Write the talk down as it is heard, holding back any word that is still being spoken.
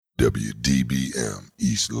WDBM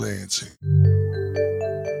East Lansing.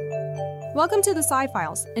 Welcome to the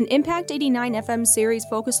Sci-Files, an Impact 89 FM series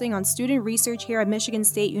focusing on student research here at Michigan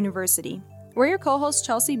State University. We're your co-hosts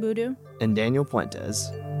Chelsea Boudou and Daniel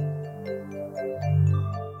Puentes.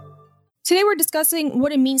 Today we're discussing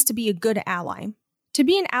what it means to be a good ally. To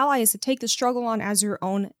be an ally is to take the struggle on as your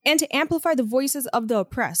own and to amplify the voices of the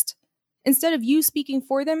oppressed. Instead of you speaking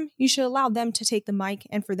for them, you should allow them to take the mic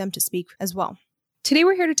and for them to speak as well. Today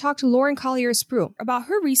we're here to talk to Lauren Collier-Spruel about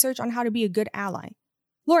her research on how to be a good ally.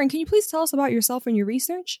 Lauren, can you please tell us about yourself and your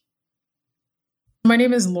research? My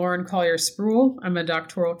name is Lauren Collier-Spruel. I'm a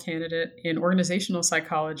doctoral candidate in organizational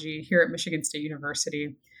psychology here at Michigan State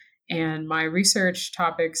University. And my research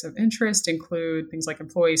topics of interest include things like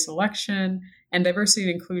employee selection and diversity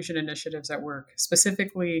and inclusion initiatives at work,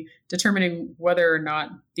 specifically determining whether or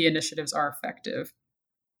not the initiatives are effective.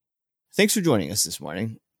 Thanks for joining us this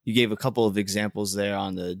morning. You gave a couple of examples there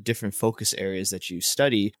on the different focus areas that you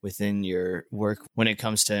study within your work when it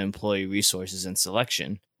comes to employee resources and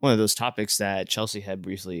selection. One of those topics that Chelsea had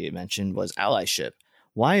briefly mentioned was allyship.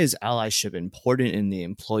 Why is allyship important in the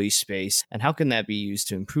employee space, and how can that be used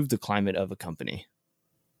to improve the climate of a company?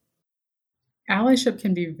 Allyship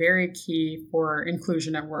can be very key for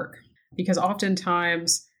inclusion at work because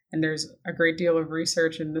oftentimes, and there's a great deal of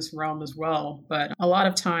research in this realm as well, but a lot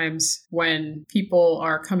of times when people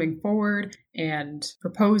are coming forward and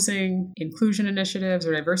proposing inclusion initiatives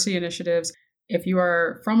or diversity initiatives, if you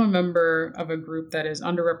are from a member of a group that is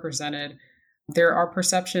underrepresented, there are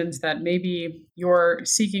perceptions that maybe you're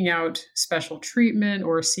seeking out special treatment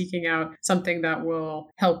or seeking out something that will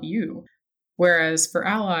help you. Whereas for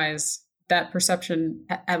allies, that perception,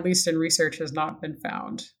 at least in research, has not been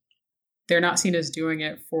found. They're not seen as doing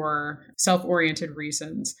it for self-oriented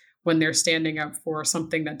reasons when they're standing up for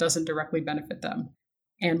something that doesn't directly benefit them.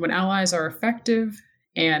 And when allies are effective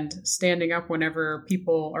and standing up whenever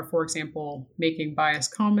people are, for example, making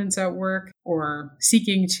biased comments at work or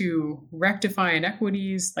seeking to rectify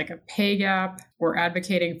inequities like a pay gap or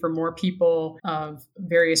advocating for more people of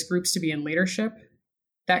various groups to be in leadership,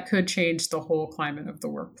 that could change the whole climate of the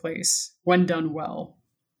workplace when done well.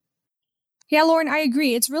 Yeah, Lauren, I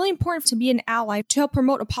agree. It's really important to be an ally to help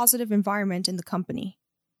promote a positive environment in the company.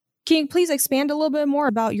 Can you please expand a little bit more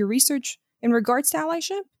about your research in regards to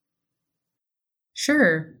allyship?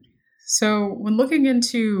 Sure. So when looking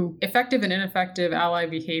into effective and ineffective ally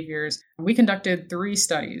behaviors, we conducted 3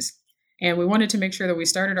 studies. And we wanted to make sure that we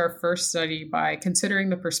started our first study by considering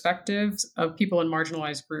the perspectives of people in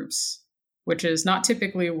marginalized groups, which is not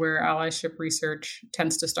typically where allyship research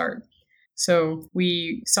tends to start. So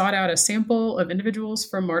we sought out a sample of individuals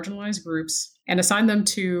from marginalized groups and assigned them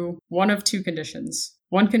to one of 2 conditions.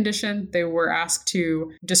 One condition, they were asked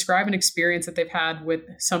to describe an experience that they've had with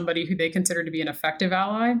somebody who they consider to be an effective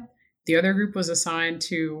ally. The other group was assigned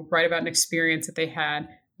to write about an experience that they had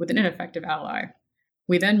with an ineffective ally.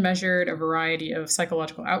 We then measured a variety of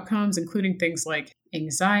psychological outcomes, including things like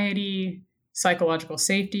anxiety, psychological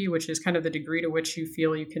safety, which is kind of the degree to which you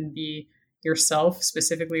feel you can be yourself,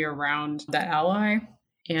 specifically around that ally,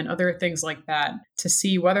 and other things like that, to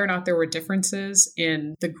see whether or not there were differences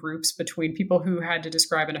in the groups between people who had to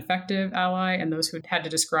describe an effective ally and those who had to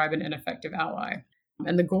describe an ineffective ally.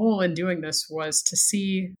 And the goal in doing this was to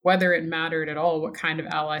see whether it mattered at all what kind of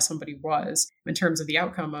ally somebody was in terms of the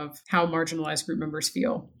outcome of how marginalized group members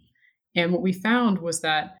feel. And what we found was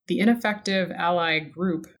that the ineffective ally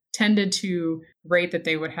group tended to rate that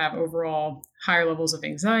they would have overall higher levels of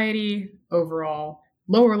anxiety, overall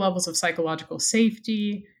lower levels of psychological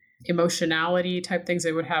safety, emotionality type things.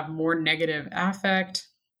 They would have more negative affect,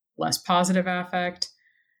 less positive affect,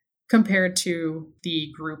 compared to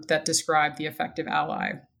the group that described the effective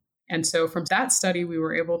ally. And so from that study, we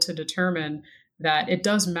were able to determine that it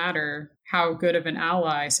does matter how good of an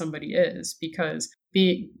ally somebody is, because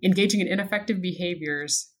engaging in ineffective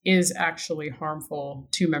behaviors is actually harmful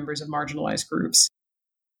to members of marginalized groups.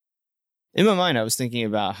 In my mind, I was thinking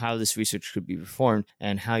about how this research could be performed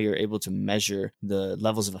and how you're able to measure the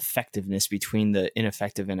levels of effectiveness between the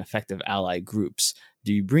ineffective and effective ally groups.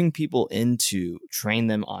 Do you bring people in to train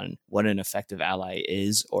them on what an effective ally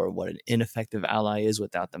is or what an ineffective ally is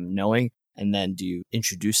without them knowing? And then do you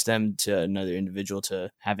introduce them to another individual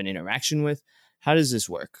to have an interaction with? How does this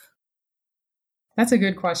work? That's a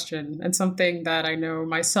good question, and something that I know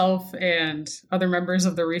myself and other members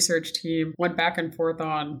of the research team went back and forth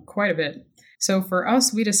on quite a bit. So for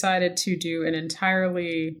us, we decided to do an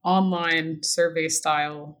entirely online survey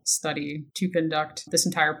style study to conduct this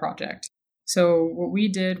entire project. So what we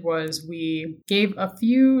did was we gave a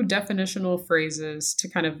few definitional phrases to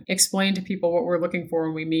kind of explain to people what we're looking for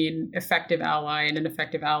when we mean effective ally and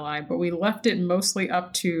ineffective ally, but we left it mostly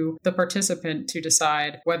up to the participant to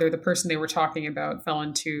decide whether the person they were talking about fell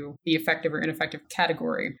into the effective or ineffective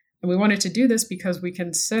category. And we wanted to do this because we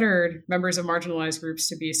considered members of marginalized groups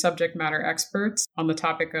to be subject matter experts on the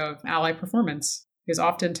topic of ally performance. Because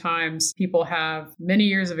oftentimes people have many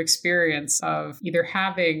years of experience of either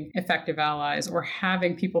having effective allies or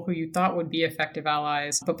having people who you thought would be effective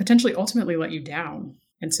allies, but potentially ultimately let you down.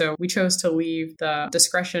 And so we chose to leave the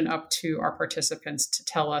discretion up to our participants to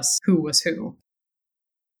tell us who was who.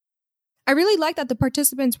 I really like that the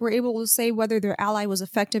participants were able to say whether their ally was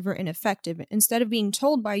effective or ineffective instead of being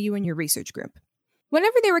told by you and your research group.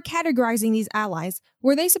 Whenever they were categorizing these allies,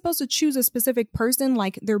 were they supposed to choose a specific person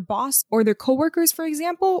like their boss or their coworkers, for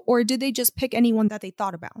example, or did they just pick anyone that they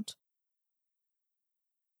thought about?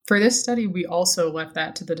 For this study, we also left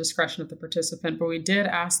that to the discretion of the participant, but we did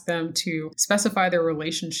ask them to specify their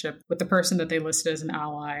relationship with the person that they listed as an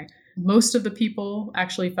ally. Most of the people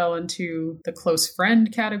actually fell into the close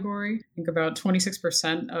friend category. I think about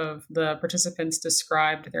 26% of the participants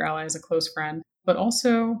described their ally as a close friend. But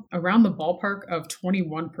also around the ballpark of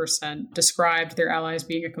 21% described their ally as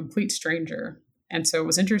being a complete stranger. And so it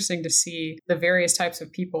was interesting to see the various types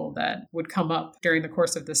of people that would come up during the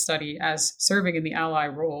course of this study as serving in the ally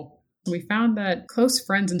role. We found that close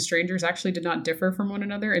friends and strangers actually did not differ from one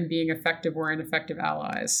another in being effective or ineffective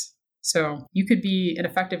allies. So you could be an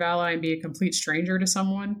effective ally and be a complete stranger to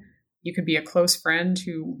someone. You could be a close friend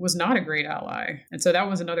who was not a great ally. And so that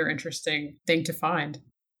was another interesting thing to find.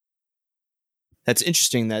 That's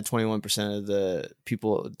interesting that 21% of the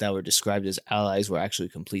people that were described as allies were actually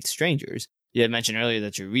complete strangers. You had mentioned earlier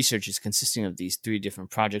that your research is consisting of these 3 different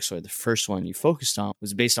projects, where the first one you focused on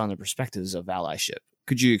was based on the perspectives of allyship.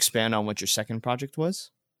 Could you expand on what your second project was?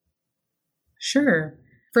 Sure.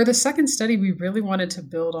 For the second study, we really wanted to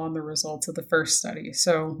build on the results of the first study.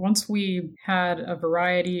 So once we had a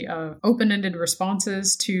variety of open-ended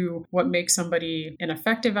responses to what makes somebody an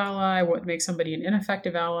effective ally, what makes somebody an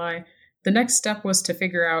ineffective ally, the next step was to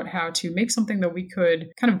figure out how to make something that we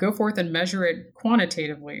could kind of go forth and measure it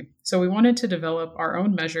quantitatively. So we wanted to develop our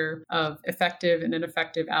own measure of effective and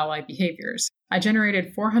ineffective ally behaviors. I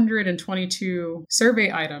generated 422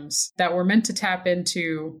 survey items that were meant to tap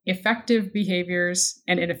into effective behaviors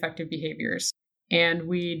and ineffective behaviors. And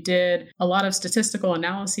we did a lot of statistical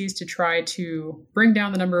analyses to try to bring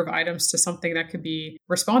down the number of items to something that could be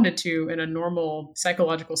responded to in a normal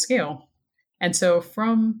psychological scale. And so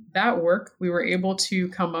from that work, we were able to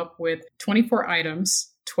come up with 24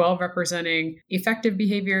 items, 12 representing effective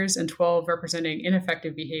behaviors and 12 representing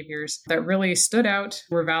ineffective behaviors that really stood out,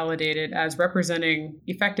 were validated as representing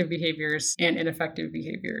effective behaviors and ineffective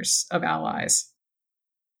behaviors of allies.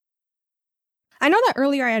 I know that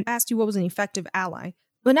earlier I had asked you what was an effective ally,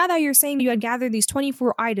 but now that you're saying you had gathered these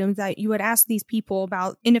 24 items that you had asked these people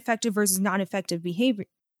about ineffective versus non-effective behavior,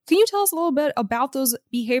 can you tell us a little bit about those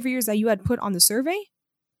behaviors that you had put on the survey?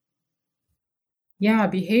 Yeah,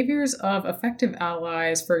 behaviors of effective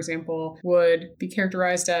allies, for example, would be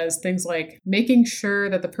characterized as things like making sure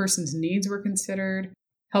that the person's needs were considered,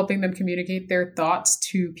 helping them communicate their thoughts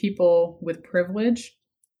to people with privilege,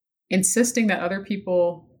 insisting that other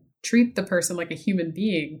people treat the person like a human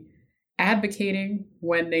being, advocating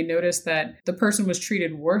when they notice that the person was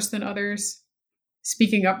treated worse than others,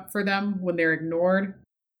 speaking up for them when they're ignored,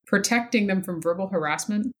 protecting them from verbal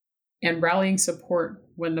harassment, and rallying support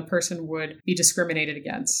when the person would be discriminated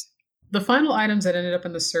against. The final items that ended up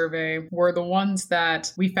in the survey were the ones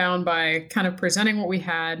that we found by kind of presenting what we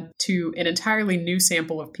had to an entirely new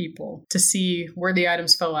sample of people to see where the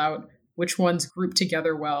items fell out, which ones grouped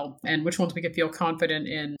together well, and which ones we could feel confident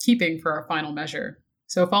in keeping for our final measure.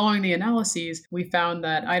 So following the analyses, we found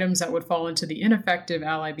that items that would fall into the ineffective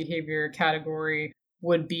ally behavior category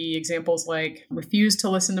would be examples like refused to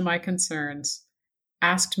listen to my concerns,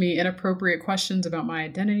 asked me inappropriate questions about my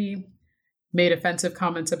identity, made offensive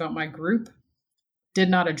comments about my group, did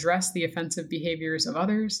not address the offensive behaviors of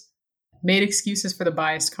others, made excuses for the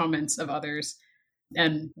biased comments of others,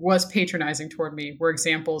 and was patronizing toward me were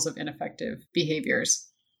examples of ineffective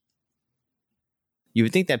behaviors. You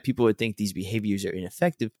would think that people would think these behaviors are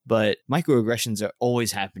ineffective, but microaggressions are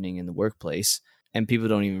always happening in the workplace, and people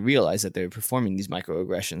don't even realize that they're performing these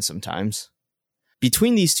microaggressions sometimes.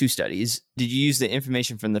 Between these 2 studies, did you use the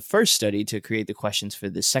information from the first study to create the questions for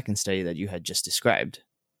the second study that you had just described?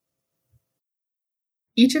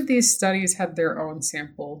 Each of these studies had their own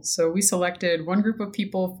sample. So we selected one group of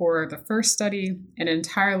people for the first study, and an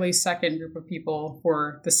entirely second group of people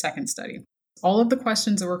for the second study. All of the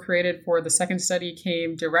questions that were created for the second study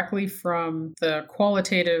came directly from the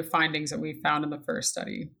qualitative findings that we found in the first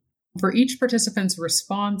study. For each participant's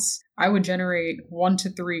response, I would generate 1 to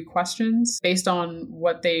 3 questions based on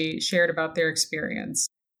what they shared about their experience.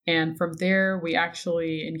 And from there, we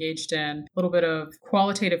actually engaged in a little bit of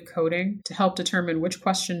qualitative coding to help determine which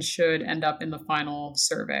questions should end up in the final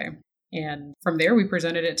survey. And from there, we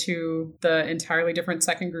presented it to the entirely different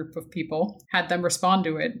second group of people, had them respond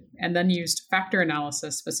to it, and then used factor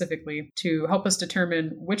analysis specifically to help us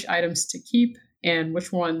determine which items to keep and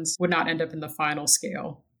which ones would not end up in the final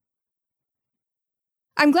scale.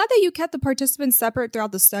 I'm glad that you kept the participants separate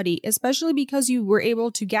throughout the study, especially because you were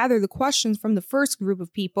able to gather the questions from the first group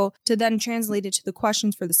of people to then translate it to the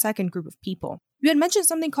questions for the second group of people. You had mentioned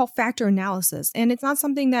something called factor analysis, and it's not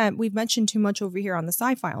something that we've mentioned too much over here on the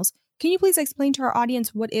Sci-Files. Can you please explain to our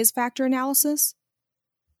audience what is factor analysis?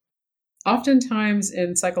 Oftentimes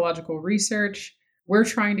in psychological research, we're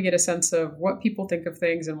trying to get a sense of what people think of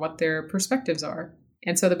things and what their perspectives are.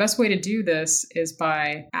 And so the best way to do this is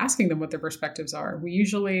by asking them what their perspectives are. We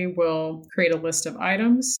usually will create a list of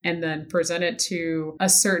items and then present it to a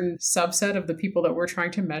certain subset of the people that we're trying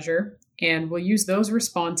to measure. And we'll use those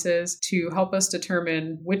responses to help us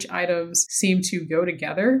determine which items seem to go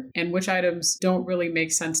together and which items don't really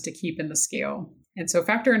make sense to keep in the scale. And so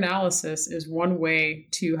factor analysis is one way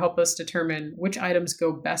to help us determine which items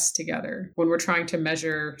go best together when we're trying to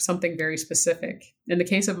measure something very specific. In the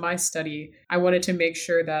case of my study, I wanted to make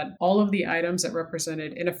sure that all of the items that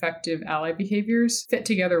represented ineffective ally behaviors fit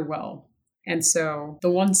together well. And so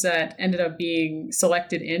the ones that ended up being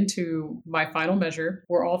selected into my final measure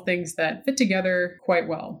were all things that fit together quite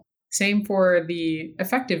well. Same for the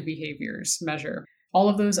effective behaviors measure. All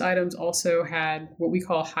of those items also had what we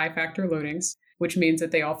call high factor loadings, which means that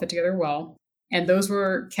they all fit together well. And those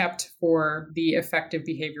were kept for the effective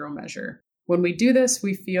behavioral measure. When we do this,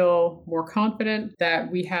 we feel more confident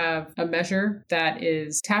that we have a measure that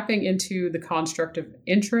is tapping into the construct of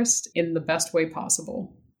interest in the best way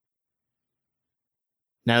possible.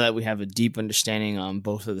 Now that we have a deep understanding on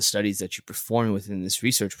both of the studies that you performed within this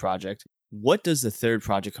research project, what does the third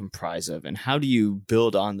project comprise of, and how do you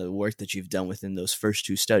build on the work that you've done within those first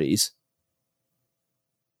 2 studies?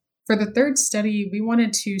 For the third study, we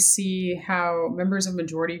wanted to see how members of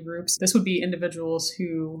majority groups, this would be individuals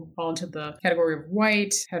who fall into the category of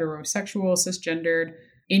white, heterosexual, cisgendered,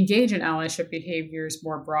 engage in allyship behaviors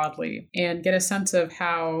more broadly and get a sense of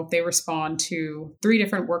how they respond to 3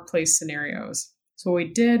 different workplace scenarios. So what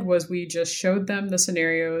we did was we just showed them the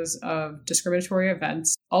scenarios of discriminatory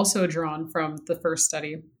events, also drawn from the first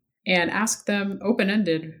study, and asked them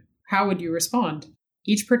open-ended, how would you respond?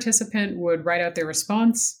 Each participant would write out their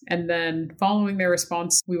response, and then following their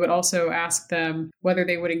response, we would also ask them whether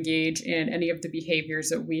they would engage in any of the behaviors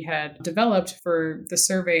that we had developed for the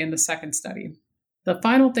survey in the second study. The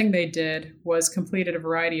final thing they did was completed a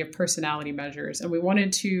variety of personality measures, and we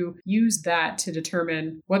wanted to use that to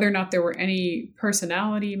determine whether or not there were any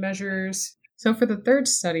personality measures. So for the third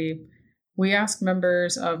study, we asked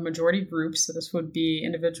members of majority groups, so this would be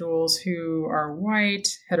individuals who are white,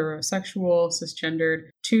 heterosexual, cisgendered,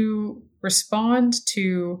 to respond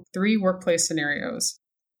to 3 workplace scenarios.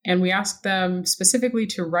 And we asked them specifically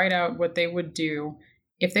to write out what they would do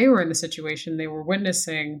if they were in the situation they were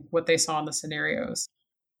witnessing what they saw in the scenarios.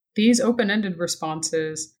 These open-ended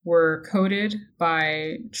responses were coded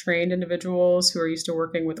by trained individuals who are used to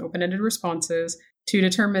working with open-ended responses to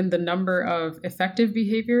determine the number of effective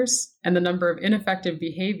behaviors and the number of ineffective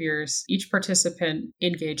behaviors each participant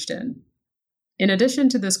engaged in. In addition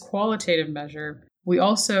to this qualitative measure, we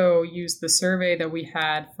also used the survey that we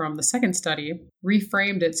had from the second study,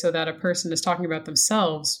 reframed it so that a person is talking about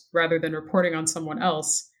themselves rather than reporting on someone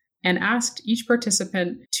else, and asked each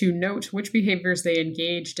participant to note which behaviors they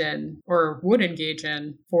engaged in or would engage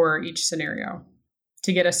in for each scenario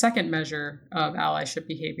to get a second measure of allyship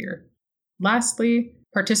behavior. Lastly,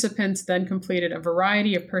 participants then completed a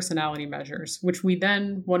variety of personality measures, which we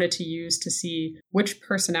then wanted to use to see which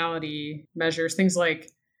personality measures, things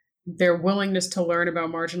like their willingness to learn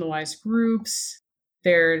about marginalized groups,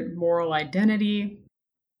 their moral identity,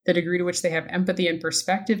 the degree to which they have empathy and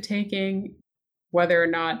perspective taking, whether or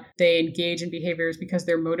not they engage in behaviors because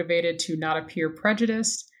they're motivated to not appear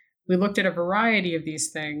prejudiced. We looked at a variety of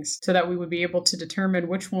these things so that we would be able to determine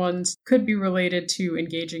which ones could be related to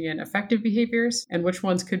engaging in effective behaviors and which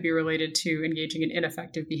ones could be related to engaging in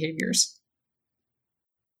ineffective behaviors.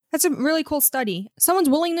 That's a really cool study. Someone's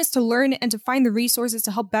willingness to learn and to find the resources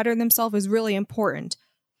to help better themselves is really important.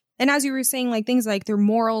 And as you were saying, things like their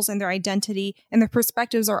morals and their identity and their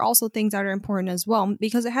perspectives are also things that are important as well,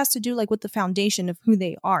 because it has to do with the foundation of who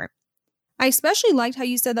they are. I especially liked how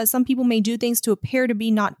you said that some people may do things to appear to be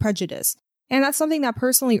not prejudiced. And that's something that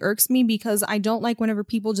personally irks me because I don't like whenever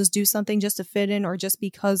people just do something just to fit in or just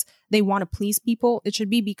because they want to please people. It should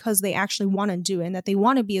be because they actually want to do it and that they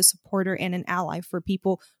want to be a supporter and an ally for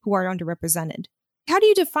people who are underrepresented. How do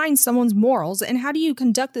you define someone's morals and how do you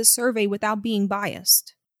conduct this survey without being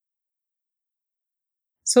biased?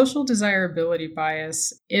 Social desirability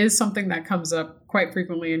bias is something that comes up quite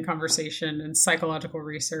frequently in conversation and psychological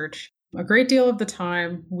research. A great deal of the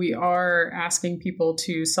time, we are asking people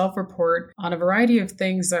to self-report on a variety of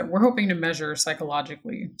things that we're hoping to measure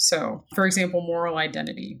psychologically. So, for example, moral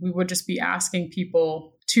identity. We would just be asking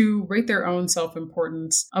people to rate their own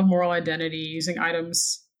self-importance of moral identity using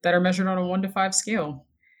items that are measured on a 1 to 5 scale.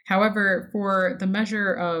 However, for the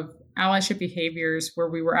measure of allyship behaviors, where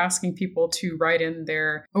we were asking people to write in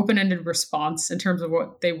their open-ended response in terms of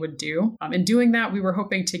what they would do. In doing that, we were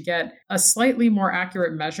hoping to get a slightly more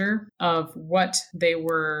accurate measure of what they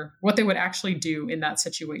would actually do in that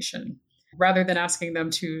situation. Rather than asking them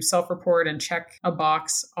to self-report and check a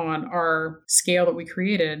box on our scale that we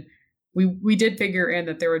created, we did figure in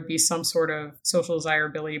that there would be some sort of social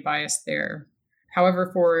desirability bias there.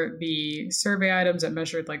 However, for the survey items that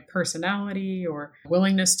measured like personality or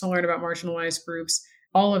willingness to learn about marginalized groups,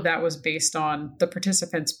 all of that was based on the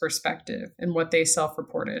participants' perspective and what they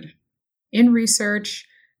self-reported. In research,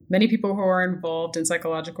 many people who are involved in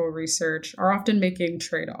psychological research are often making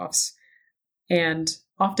trade-offs. And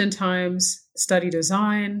oftentimes, study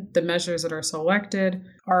design, the measures that are selected,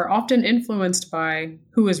 are often influenced by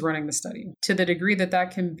who is running the study. To the degree that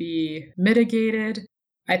that can be mitigated,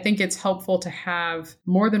 I think it's helpful to have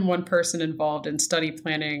more than one person involved in study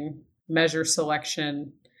planning, measure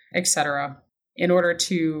selection, etc., in order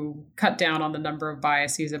to cut down on the number of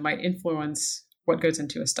biases that might influence what goes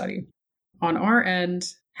into a study. On our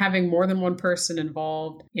end, having more than one person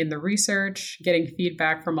involved in the research, getting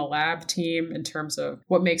feedback from a lab team in terms of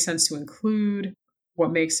what makes sense to include,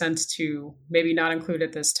 what makes sense to maybe not include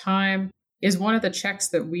at this time, is one of the checks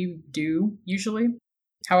that we do usually.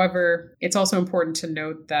 However, it's also important to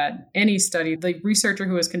note that any study, the researcher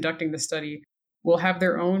who is conducting the study will have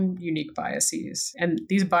their own unique biases, and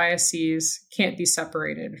these biases can't be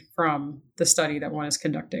separated from the study that one is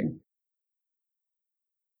conducting.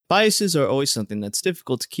 Biases are always something that's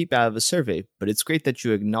difficult to keep out of a survey, but it's great that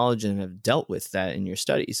you acknowledge and have dealt with that in your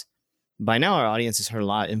studies. By now, our audience has heard a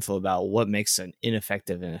lot of info about what makes an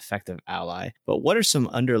ineffective and effective ally, but what are some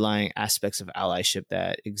underlying aspects of allyship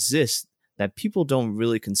that exist that people don't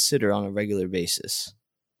really consider on a regular basis?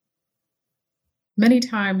 Many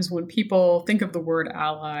times when people think of the word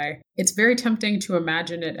ally, it's very tempting to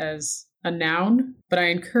imagine it as a noun, but I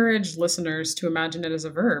encourage listeners to imagine it as a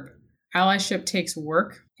verb. Allyship takes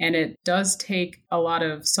work, and it does take a lot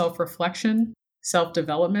of self-reflection,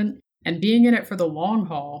 self-development, and being in it for the long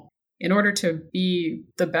haul in order to be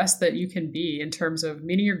the best that you can be in terms of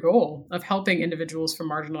meeting your goal of helping individuals from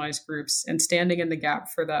marginalized groups and standing in the gap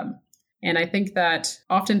for them. And I think that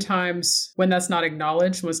oftentimes when that's not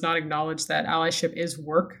acknowledged, when it's not acknowledged that allyship is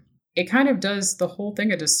work, it kind of does the whole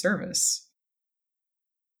thing a disservice.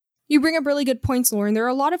 You bring up really good points, Lauren. There are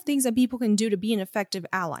a lot of things that people can do to be an effective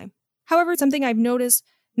ally. However, something I've noticed,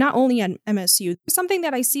 not only at MSU, something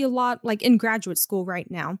that I see a lot like in graduate school right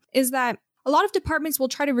now, is that a lot of departments will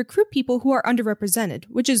try to recruit people who are underrepresented,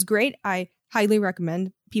 which is great. I highly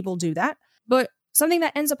recommend people do that. But something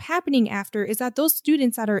that ends up happening after is that those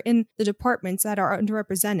students that are in the departments that are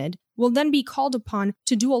underrepresented will then be called upon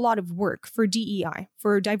to do a lot of work for DEI,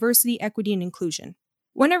 for diversity, equity, and inclusion.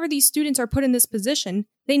 Whenever these students are put in this position,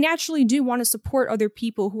 they naturally do want to support other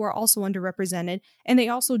people who are also underrepresented, and they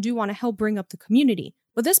also do want to help bring up the community.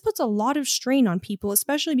 But this puts a lot of strain on people,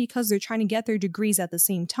 especially because they're trying to get their degrees at the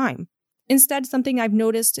same time. Instead, something I've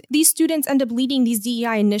noticed, these students end up leading these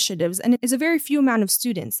DEI initiatives, and it's a very few amount of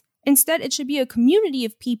students. Instead, it should be a community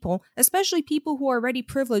of people, especially people who are already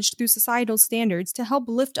privileged through societal standards, to help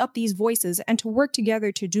lift up these voices and to work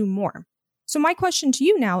together to do more. So my question to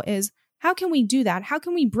you now is, how can we do that? How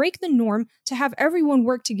can we break the norm to have everyone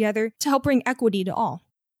work together to help bring equity to all?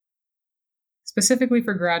 Specifically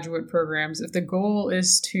for graduate programs, if the goal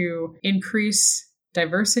is to increase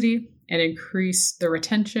diversity and increase the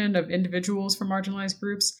retention of individuals from marginalized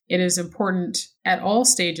groups, it is important at all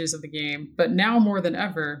stages of the game, but now more than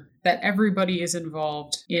ever, that everybody is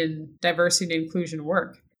involved in diversity and inclusion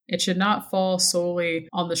work. It should not fall solely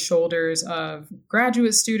on the shoulders of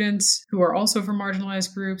graduate students who are also from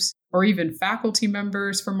marginalized groups, or even faculty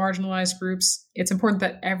members from marginalized groups. It's important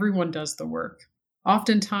that everyone does the work.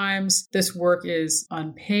 Oftentimes, this work is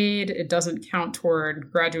unpaid. It doesn't count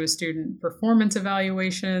toward graduate student performance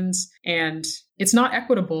evaluations. And it's not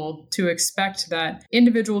equitable to expect that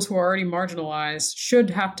individuals who are already marginalized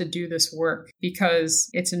should have to do this work because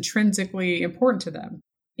it's intrinsically important to them.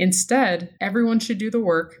 Instead, everyone should do the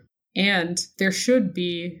work, and there should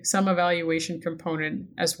be some evaluation component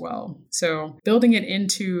as well. So building it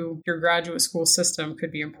into your graduate school system could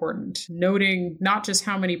be important. Noting not just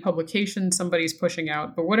how many publications somebody's pushing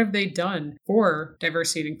out, but what have they done for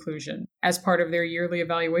diversity and inclusion as part of their yearly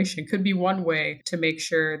evaluation could be one way to make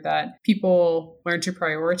sure that people learn to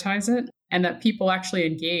prioritize it and that people actually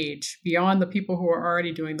engage beyond the people who are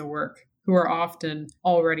already doing the work, who are often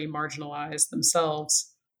already marginalized themselves.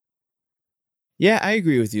 Yeah, I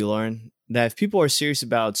agree with you, Lauren, that if people are serious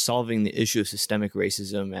about solving the issue of systemic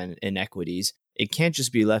racism and inequities, it can't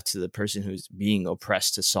just be left to the person who's being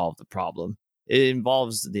oppressed to solve the problem. It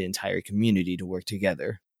involves the entire community to work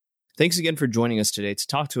together. Thanks again for joining us today to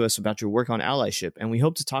talk to us about your work on allyship, and we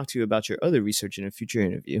hope to talk to you about your other research in a future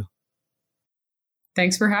interview.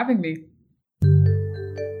 Thanks for having me.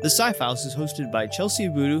 The Sci-Files is hosted by Chelsea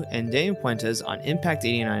Abudu and Daniel Puentes on Impact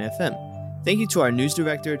 89 FM. Thank you to our news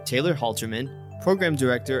director, Taylor Halterman, Program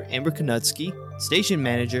Director Amber Konutsky, Station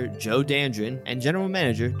Manager Joe Dandrin, and General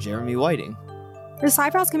Manager Jeremy Whiting. The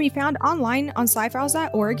Sci-Files can be found online on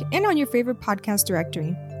scifiles.org and on your favorite podcast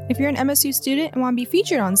directory. If you're an MSU student and want to be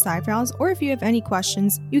featured on Sci-Files, or if you have any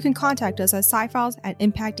questions, you can contact us at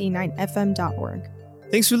scifiles@impact89fm.org.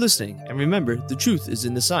 Thanks for listening, and remember, the truth is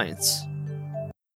in the science.